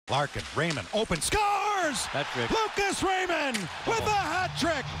Larkin, Raymond, open, scores! Hat-trick. Lucas Raymond with a hat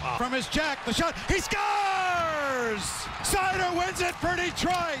trick from his jack. The shot, he scores! Seider wins it for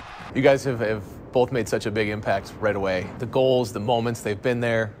Detroit. You guys have both made such a big impact right away. The goals, the moments, they've been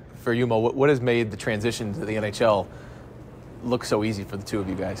there. For you, Mo, what has made the transition to the NHL look so easy for the two of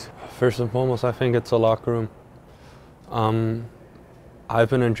you guys? First and foremost, I think it's a locker room. I've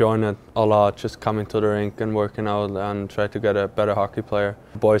been enjoying it a lot, just coming to the rink and working out and try to get a better hockey player.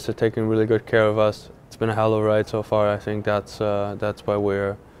 The boys are taking really good care of us. It's been a hell of a ride so far. I think that's why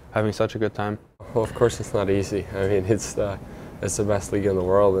we're having such a good time. Well, of course it's not easy. I mean, it's the best league in the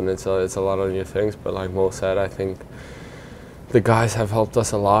world, and it's a lot of new things. But like Mo said, I think the guys have helped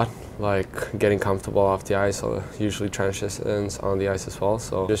us a lot, like getting comfortable off the ice, usually transitions on the ice as well.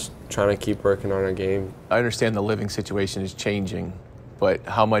 So just trying to keep working on our game. I understand the living situation is changing, but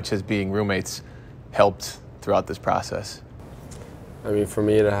how much has being roommates helped throughout this process? I mean, for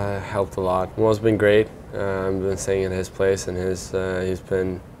me, it helped a lot. Mo's been great. I've been staying in his place, and I've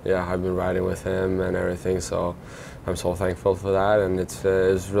been riding with him and everything. So I'm so thankful for that, and it's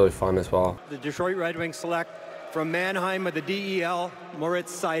really fun as well. The Detroit Red Wings select from Mannheim with the DEL,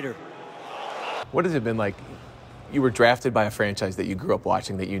 Moritz Seider. What has it been like? You were drafted by a franchise that you grew up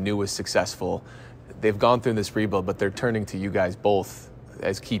watching, that you knew was successful. They've gone through this rebuild, but they're turning to you guys both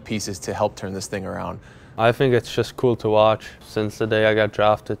as key pieces to help turn this thing around. I think it's just cool to watch. Since the day I got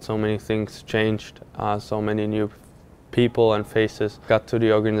drafted, so many things changed. So many new people and faces got to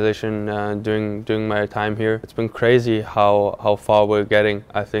the organization during my time here. It's been crazy how far we're getting.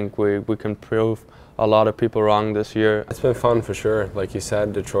 I think we can prove a lot of people wrong this year. It's been fun for sure. Like you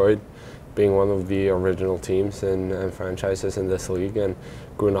said, Detroit being one of the original teams and franchises in this league, and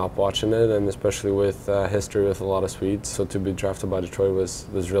growing up watching it, and especially with history with a lot of Swedes. So to be drafted by Detroit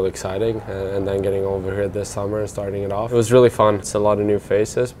was really exciting, and then getting over here this summer and starting it off, it was really fun. It's a lot of new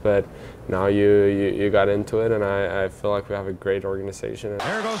faces, but now you got into it, and I feel like we have a great organization.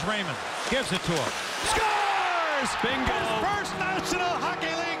 There goes Raymond, gives it to him, scores! Bingo! His first National Hockey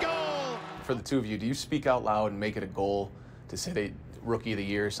League goal! For the two of you, do you speak out loud and make it a goal to say Rookie of the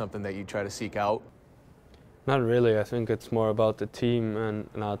Year, something that you try to seek out? Not really. I think it's more about the team and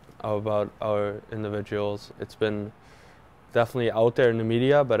not about our individuals. It's been definitely out there in the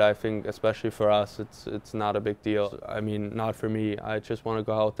media, but I think especially for us, it's not a big deal. I mean, not for me. I just want to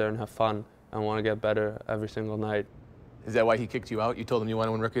go out there and have fun. I want to get better every single night. Is that why he kicked you out? You told him you want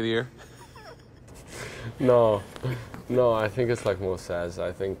to win Rookie of the Year? No, I think it's like Mo says.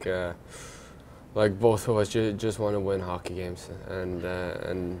 I think like both of us just want to win hockey games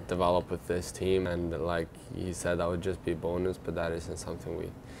and develop with this team. And like he said, that would just be a bonus, but that isn't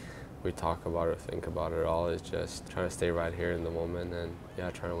something we talk about or think about at all. It's just trying to stay right here in the moment and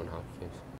trying to win hockey games.